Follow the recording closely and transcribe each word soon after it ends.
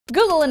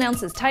Google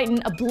announces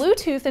Tighten, a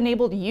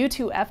Bluetooth-enabled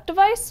U2F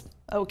device?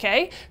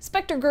 Okay.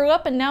 Spectre grew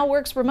up and now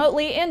works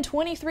remotely, and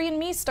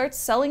 23andMe starts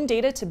selling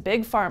data to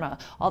big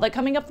pharma. All that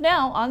coming up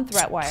now on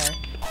ThreatWire.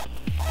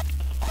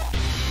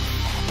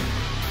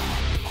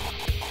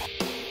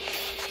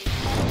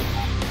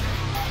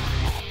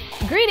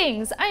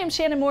 Greetings! I am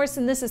Shannon Morse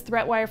and this is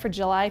ThreatWire for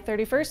July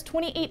 31st,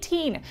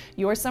 2018,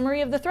 your summary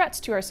of the threats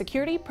to our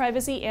security,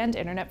 privacy, and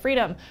internet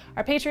freedom.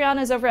 Our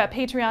Patreon is over at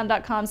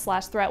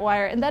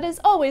patreon.com/ThreatWire, and that is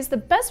always the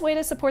best way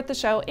to support the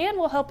show and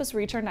will help us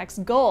reach our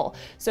next goal.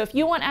 So if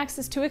you want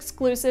access to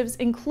exclusives,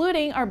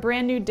 including our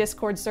brand new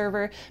Discord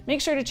server, make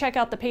sure to check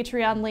out the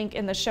Patreon link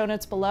in the show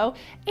notes below.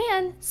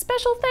 And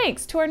special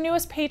thanks to our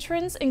newest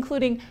patrons,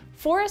 including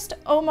Forrest,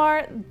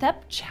 Omar,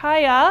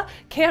 Thepchaya,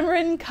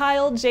 Cameron,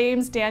 Kyle,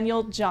 James,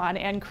 Daniel, John,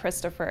 and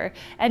Christopher.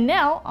 And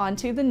now, on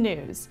to the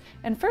news.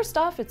 And first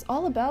off, it's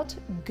all about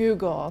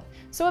Google.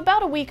 So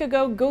about a week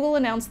ago, Google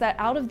announced that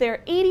out of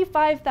their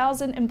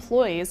 85,000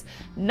 employees,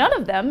 none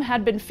of them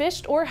had been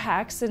phished or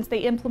hacked since they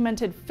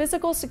implemented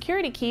physical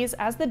security keys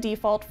as the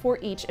default for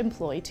each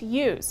employee to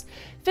use.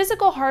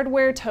 Physical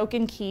hardware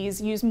token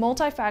keys use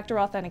multi-factor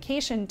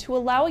authentication to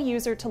allow a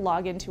user to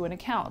log into an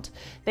account.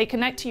 They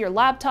connect to your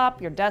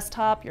laptop, your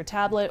desktop, your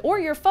tablet, or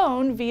your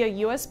phone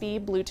via USB,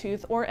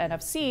 Bluetooth, or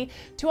NFC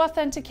to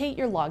authenticate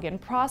your login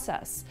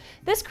process.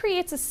 This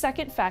creates a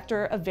second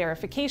factor of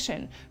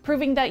verification,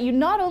 proving that you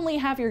not only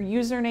have your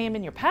username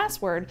and your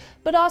password,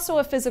 but also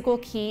a physical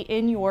key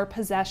in your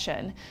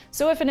possession.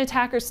 So if an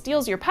attacker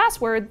steals your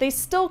password, they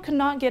still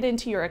cannot get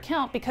into your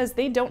account because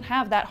they don't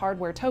have that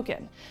hardware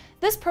token.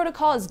 This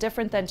protocol is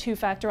different than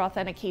two-factor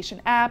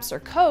authentication apps or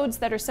codes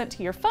that are sent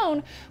to your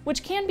phone,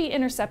 which can be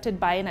intercepted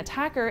by an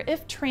attacker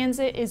if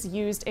transit is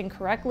used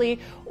incorrectly,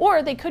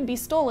 or they could be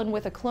stolen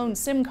with a cloned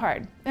SIM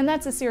card, and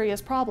that's a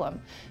serious problem.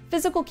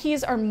 Physical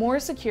keys are more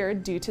secure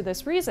due to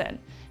this reason.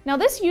 Now,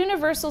 this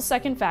universal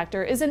second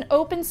factor is an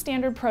open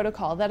standard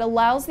protocol that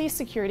allows these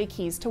security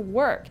keys to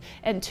work,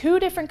 and two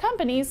different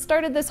companies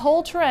started this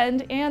whole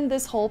trend and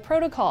this whole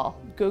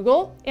protocol,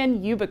 Google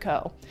and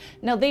Yubico.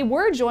 Now, they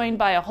were joined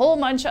by a whole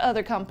bunch of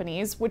other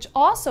companies, which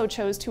also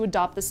chose to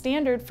adopt the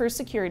standard for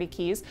security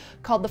keys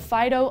called the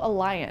FIDO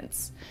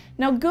Alliance.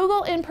 Now,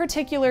 Google in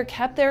particular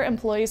kept their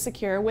employees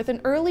secure with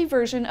an early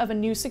version of a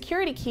new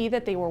security key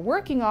that they were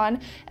working on,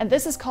 and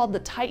this is called the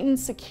Tighten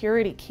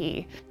Security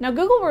Key. Now,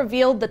 Google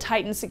revealed the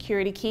Tighten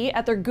Security Key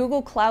at their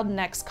Google Cloud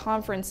Next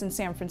conference in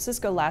San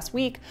Francisco last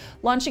week,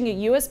 launching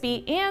a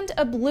USB and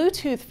a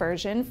Bluetooth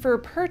version for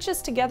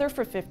purchase together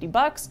for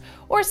 $50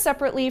 or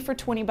separately for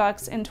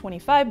 $20 and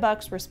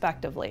 $25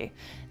 respectively.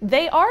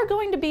 They are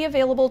going to be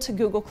available to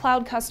Google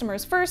Cloud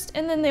customers first,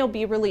 and then they'll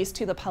be released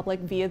to the public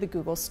via the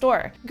Google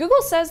Store.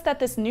 Google says that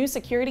this new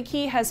security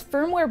key has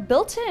firmware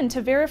built in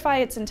to verify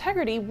its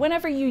integrity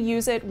whenever you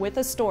use it with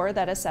a store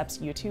that accepts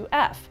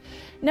U2F.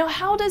 Now,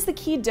 how does the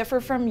key differ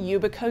from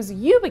Yubico's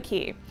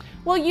YubiKey?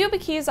 Well,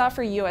 YubiKeys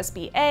offer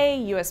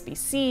USB-A,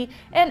 USB-C,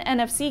 and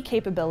NFC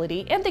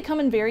capability, and they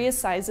come in various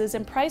sizes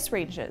and price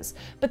ranges,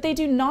 but they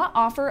do not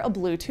offer a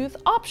Bluetooth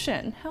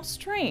option. How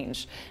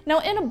strange. Now,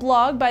 in a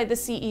blog by the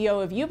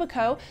CEO of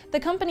Yubico, the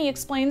company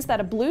explains that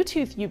a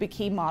Bluetooth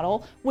YubiKey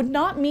model would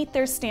not meet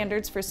their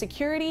standards for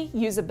security,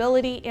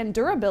 usability, and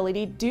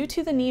durability due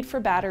to the need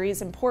for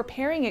batteries and poor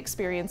pairing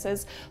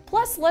experiences,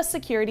 plus less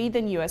security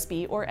than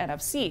USB or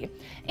NFC.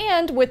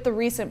 And with the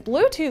recent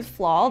Bluetooth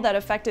flaw that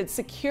affected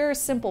secure,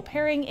 simple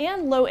pairing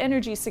and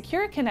low-energy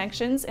secure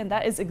connections, and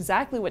that is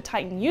exactly what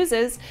Tighten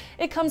uses,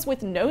 it comes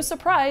with no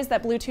surprise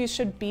that Bluetooth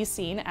should be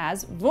seen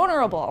as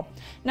vulnerable.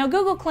 Now,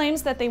 Google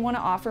claims that they want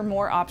to offer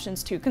more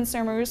options to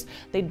consumers,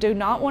 they do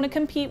not want to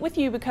compete with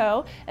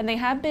Yubico, and they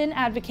have been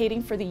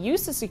advocating for the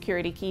use of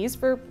security keys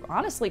for,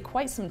 honestly,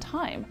 quite some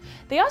time.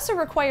 They also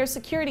require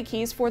security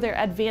keys for their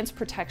Advanced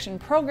Protection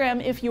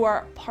program if you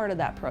are part of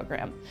that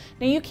program.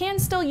 Now, you can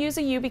still use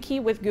a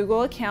YubiKey with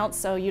Google accounts,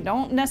 so you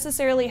don't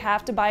necessarily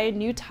have to buy a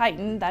new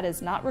Tighten. That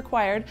is not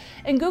required,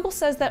 and Google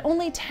says that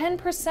only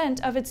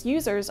 10% of its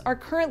users are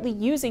currently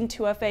using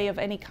 2FA of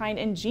any kind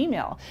in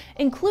Gmail,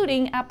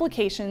 including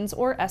applications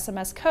or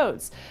SMS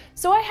codes.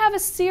 So I have a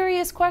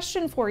serious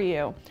question for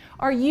you.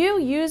 Are you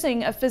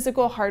using a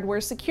physical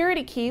hardware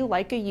security key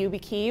like a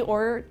YubiKey,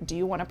 or do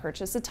you want to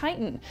purchase a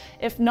Tighten?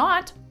 If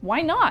not,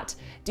 why not?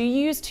 Do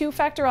you use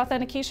two-factor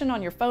authentication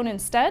on your phone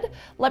instead?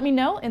 Let me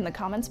know in the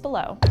comments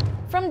below.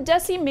 From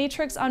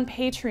Decimatrix on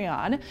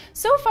Patreon,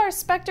 so far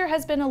Spectre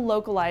has been a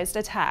localized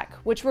attack,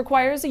 which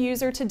requires a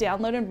user to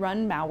download and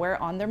run malware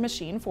on their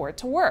machine for it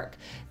to work.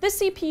 This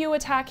CPU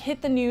attack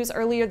hit the news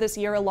earlier this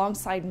year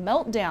alongside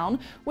Meltdown,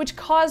 which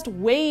caused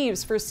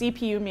waves for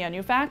CPU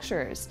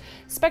manufacturers.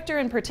 Spectre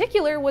in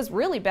particular was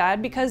really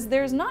bad because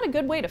there's not a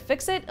good way to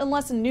fix it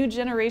unless a new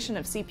generation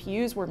of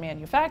CPUs were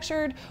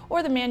manufactured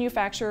or the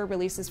manufacturer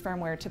releases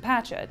firmware to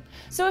patch it.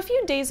 So a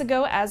few days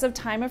ago, as of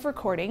time of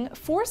recording,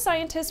 4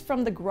 scientists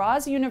from the Graz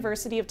Graz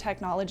University of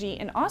Technology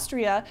in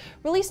Austria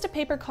released a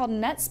paper called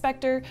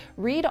Spectre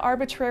Read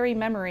Arbitrary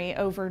Memory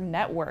over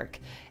Network.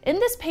 In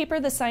this paper,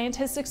 the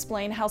scientists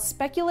explain how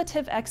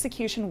speculative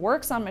execution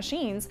works on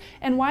machines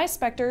and why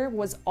Spectre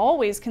was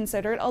always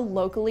considered a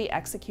locally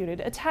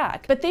executed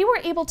attack. But they were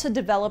able to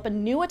develop a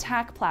new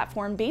attack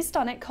platform based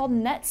on it called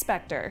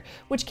Spectre,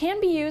 which can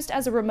be used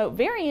as a remote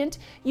variant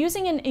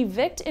using an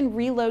evict and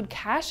reload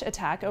cache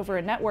attack over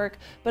a network,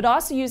 but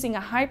also using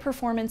a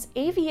high-performance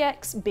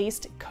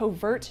AVX-based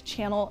covert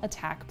channel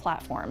attack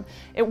platform.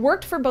 It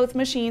worked for both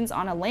machines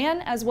on a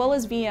LAN as well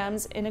as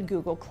VMs in a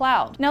Google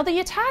Cloud. Now, the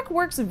attack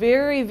works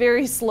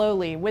very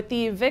slowly, with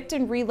the evict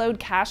and reload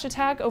cache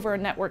attack over a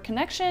network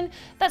connection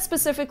that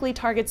specifically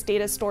targets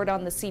data stored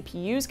on the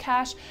CPU's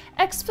cache,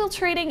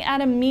 exfiltrating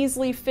at a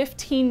measly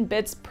 15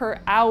 bits per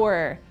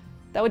hour.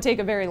 That would take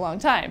a very long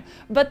time.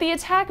 But the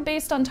attack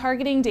based on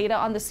targeting data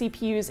on the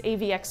CPU's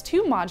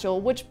AVX2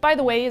 module, which by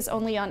the way is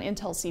only on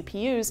Intel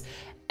CPUs,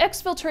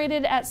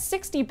 exfiltrated at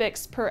 60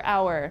 bits per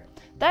hour.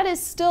 That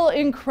is still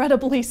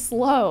incredibly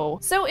slow.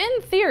 So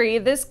in theory,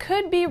 this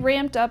could be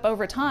ramped up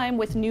over time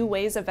with new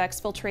ways of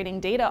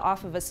exfiltrating data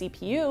off of a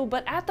CPU,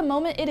 but at the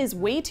moment it is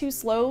way too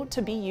slow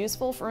to be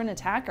useful for an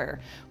attacker.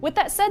 With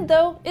that said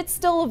though, it's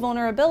still a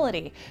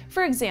vulnerability.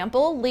 For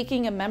example,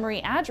 leaking a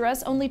memory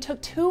address only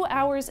took 2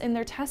 hours in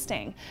their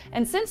testing.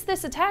 And since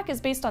this attack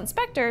is based on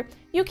Spectre,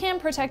 you can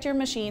protect your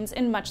machines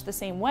in much the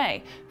same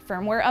way.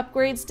 Firmware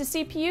upgrades to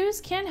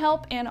CPUs can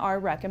help and are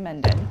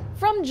recommended.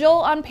 From Joel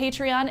on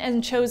Patreon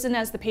and chosen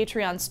as the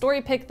Patreon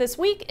story pick this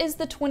week is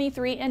the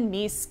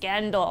 23andMe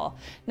scandal.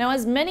 Now,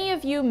 as many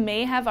of you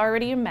may have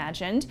already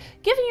imagined,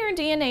 giving your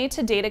DNA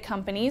to data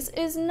companies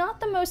is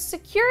not the most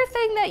secure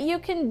thing that you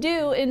can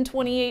do in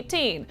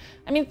 2018.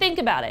 I mean, think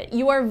about it.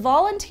 You are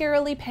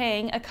voluntarily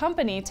paying a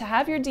company to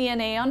have your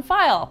DNA on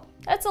file.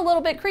 That's a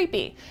little bit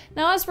creepy.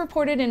 Now, as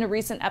reported in a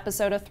recent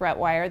episode of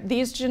ThreatWire,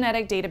 these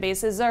genetic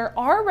databases are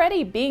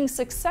already being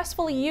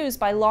successfully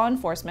used by law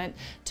enforcement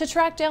to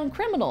track down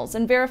criminals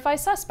and verify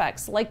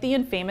suspects, like the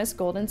infamous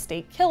Golden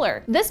State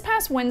Killer. This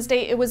past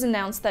Wednesday, it was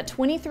announced that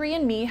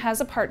 23andMe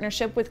has a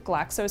partnership with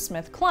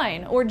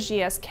GlaxoSmithKline, or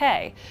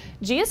GSK.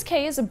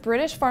 GSK is a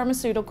British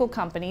pharmaceutical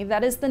company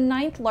that is the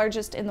 9th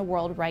largest in the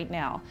world right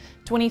now.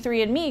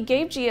 23andMe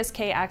gave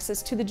GSK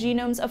access to the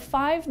genomes of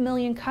 5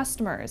 million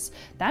customers.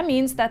 That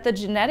means that the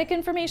genetic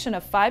information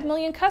of 5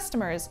 million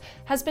customers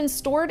has been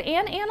stored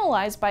and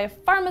analyzed by a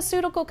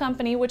pharmaceutical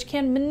company which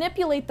can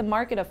manipulate the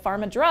market of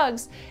pharma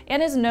drugs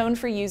and is known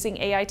for using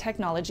AI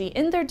technology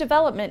in their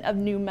development of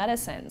new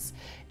medicines.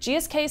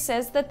 GSK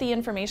says that the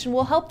information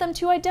will help them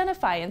to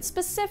identify and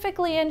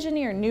specifically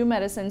engineer new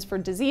medicines for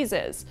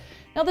diseases.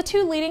 Now, the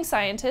two leading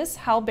scientists,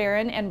 Hal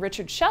Barron and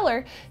Richard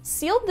Scheller,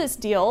 sealed this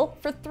deal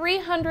for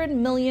 $300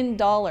 million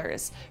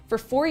for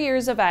 4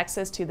 years of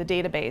access to the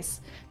database.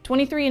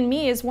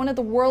 23andMe is one of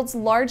the world's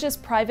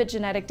largest private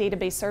genetic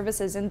database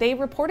services, and they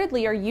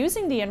reportedly are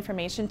using the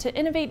information to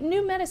innovate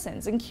new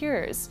medicines and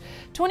cures.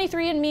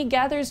 23andMe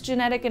gathers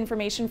genetic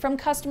information from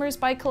customers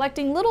by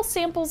collecting little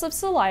samples of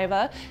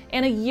saliva,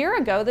 and a year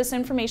ago this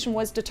information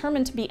was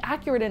determined to be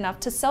accurate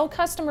enough to sell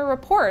customer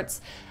reports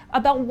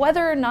about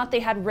whether or not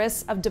they had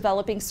risks of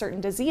developing certain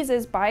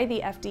diseases by the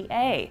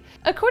FDA.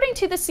 According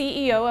to the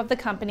CEO of the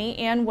company,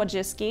 Anne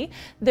Wojcicki,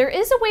 there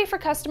is a way for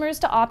customers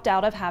to opt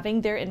out of having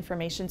their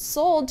information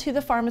sold to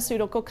the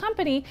pharmaceutical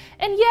company,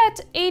 and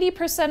yet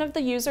 80% of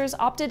the users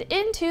opted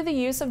into the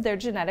use of their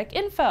genetic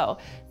info.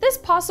 This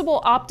possible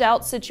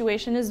opt-out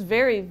situation is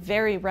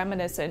very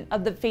reminiscent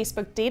of the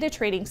Facebook data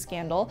trading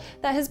scandal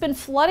that has been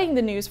flooding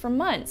the news for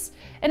months.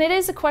 And it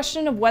is a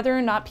question of whether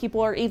or not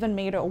people are even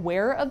made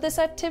aware of this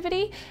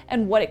activity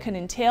and what it could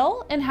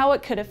entail and how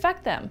it could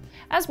affect them.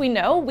 As we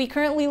know, we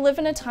currently live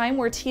in a time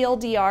where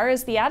TLDR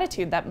is the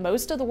attitude that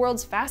most of the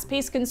world's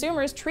fast-paced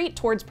consumers treat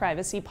towards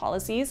privacy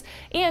policies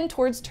and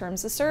towards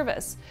terms of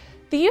service.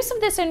 The use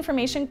of this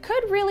information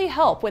could really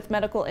help with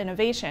medical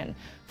innovation.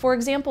 For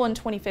example, in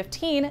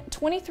 2015,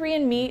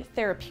 23andMe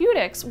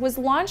Therapeutics was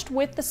launched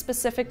with the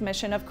specific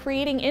mission of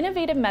creating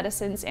innovative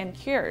medicines and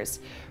cures.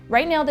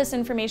 Right now, this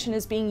information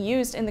is being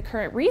used in the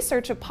current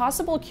research of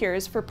possible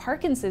cures for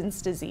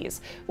Parkinson's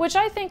disease, which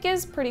I think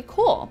is pretty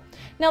cool.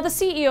 Now, the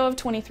CEO of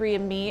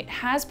 23andMe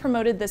has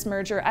promoted this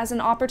merger as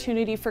an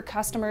opportunity for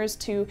customers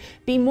to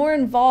be more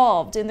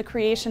involved in the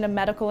creation of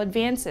medical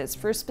advances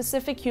for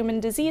specific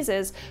human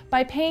diseases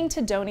by paying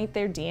to donate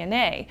their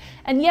DNA.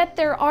 And yet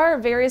there are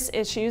various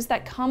issues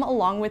that come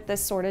along with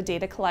this sort of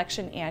data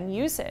collection and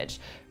usage.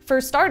 For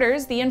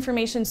starters, the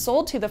information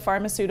sold to the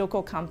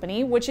pharmaceutical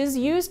company, which is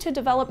used to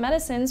develop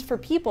medicines for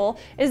people,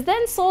 is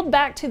then sold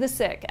back to the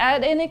sick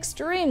at an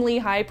extremely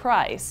high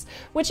price,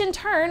 which in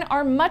turn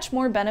are much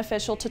more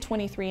beneficial to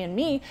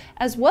 23andMe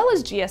as well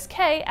as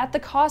GSK at the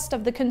cost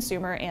of the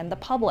consumer and the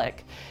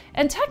public.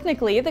 And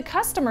technically, the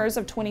customers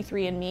of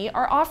 23andMe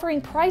are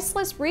offering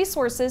priceless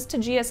resources to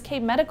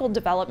GSK medical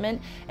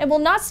development and will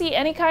not see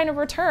any kind of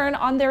return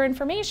on their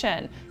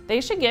information. They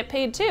should get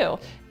paid too.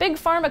 Big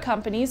pharma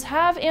companies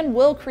have and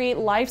will create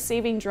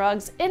life-saving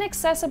drugs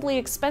inaccessibly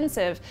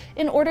expensive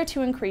in order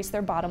to increase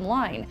their bottom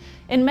line.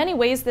 In many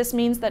ways, this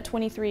means that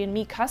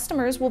 23andMe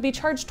customers will be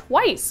charged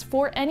twice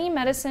for any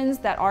medicines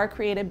that are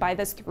created by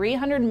this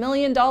 $300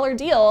 million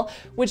deal,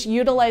 which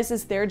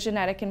utilizes their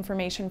genetic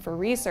information for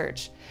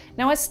research.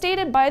 Now, as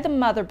stated by the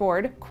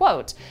motherboard,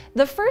 quote,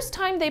 "The first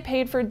time they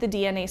paid for the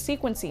DNA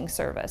sequencing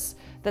service.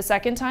 The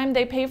second time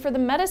they pay for the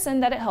medicine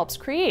that it helps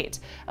create.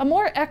 A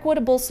more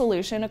equitable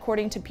solution,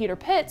 according to Peter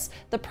Pitts,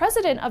 the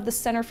president of the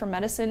Center for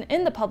Medicine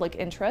in the Public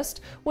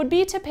Interest, would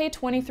be to pay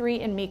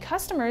 23andMe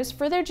customers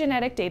for their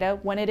genetic data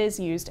when it is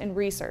used in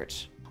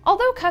research."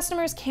 Although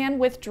customers can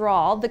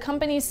withdraw, the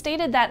company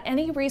stated that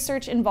any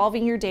research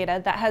involving your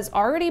data that has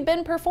already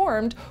been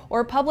performed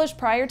or published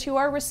prior to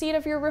our receipt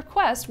of your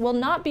request will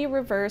not be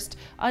reversed,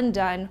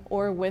 undone,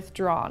 or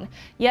withdrawn.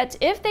 Yet,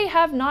 if they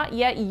have not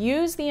yet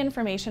used the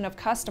information of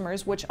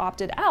customers which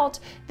opted out,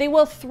 they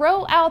will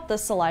throw out the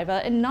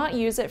saliva and not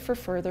use it for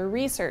further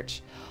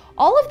research.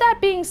 All of that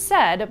being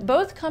said,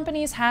 both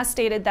companies have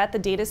stated that the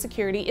data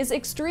security is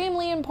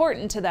extremely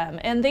important to them,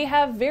 and they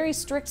have very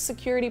strict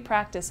security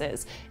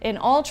practices in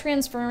all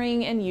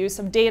transferring and use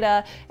of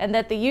data, and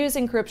that they use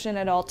encryption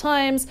at all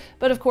times.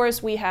 But of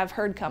course, we have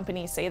heard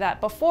companies say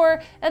that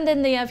before, and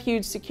then they have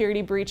huge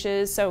security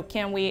breaches, so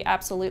can we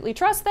absolutely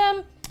trust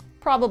them?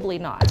 Probably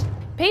not.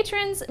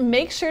 Patrons,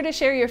 make sure to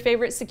share your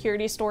favorite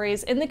security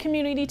stories in the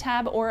community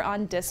tab or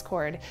on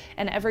Discord.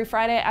 And every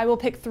Friday, I will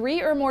pick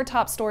 3 or more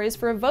top stories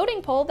for a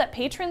voting poll that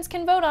patrons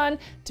can vote on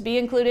to be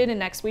included in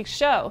next week's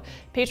show.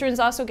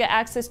 Patrons also get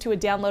access to a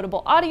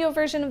downloadable audio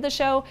version of the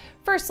show,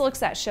 first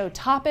looks at show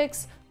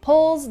topics,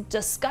 polls,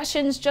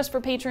 discussions just for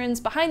patrons,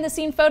 behind the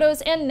scene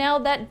photos, and now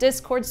that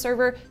Discord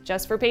server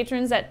just for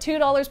patrons at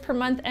 $2 per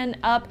month and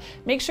up.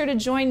 Make sure to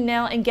join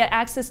now and get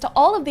access to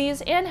all of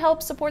these and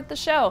help support the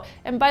show.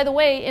 And by the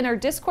way, in our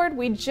Discord,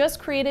 we just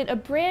created a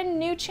brand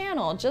new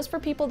channel just for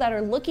people that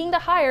are looking to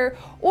hire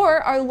or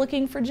are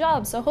looking for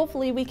jobs. So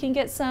hopefully we can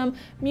get some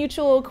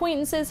mutual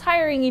acquaintances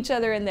hiring each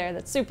other in there.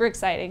 That's super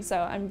exciting. So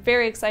I'm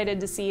very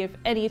excited to see if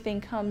anything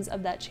comes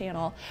of that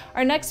channel.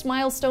 Our next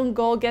milestone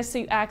goal gets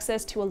you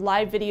access to a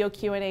live video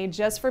Q&A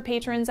just for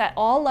patrons at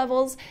all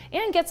levels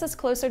and gets us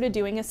closer to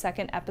doing a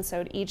second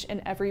episode each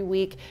and every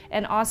week.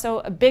 And also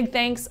a big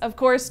thanks, of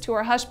course, to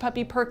our Hush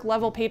Puppy Perk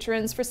level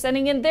patrons for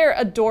sending in their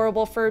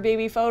adorable fur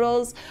baby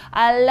photos.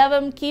 I love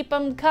them, keep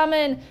them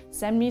coming.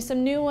 Send me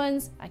some new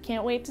ones. I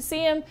can't wait to see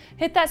them.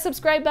 Hit that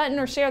subscribe button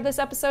or share this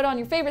episode on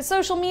your favorite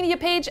social media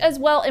page as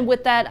well. And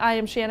with that, I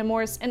am Shannon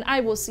Morse, and I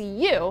will see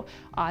you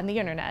on the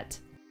internet.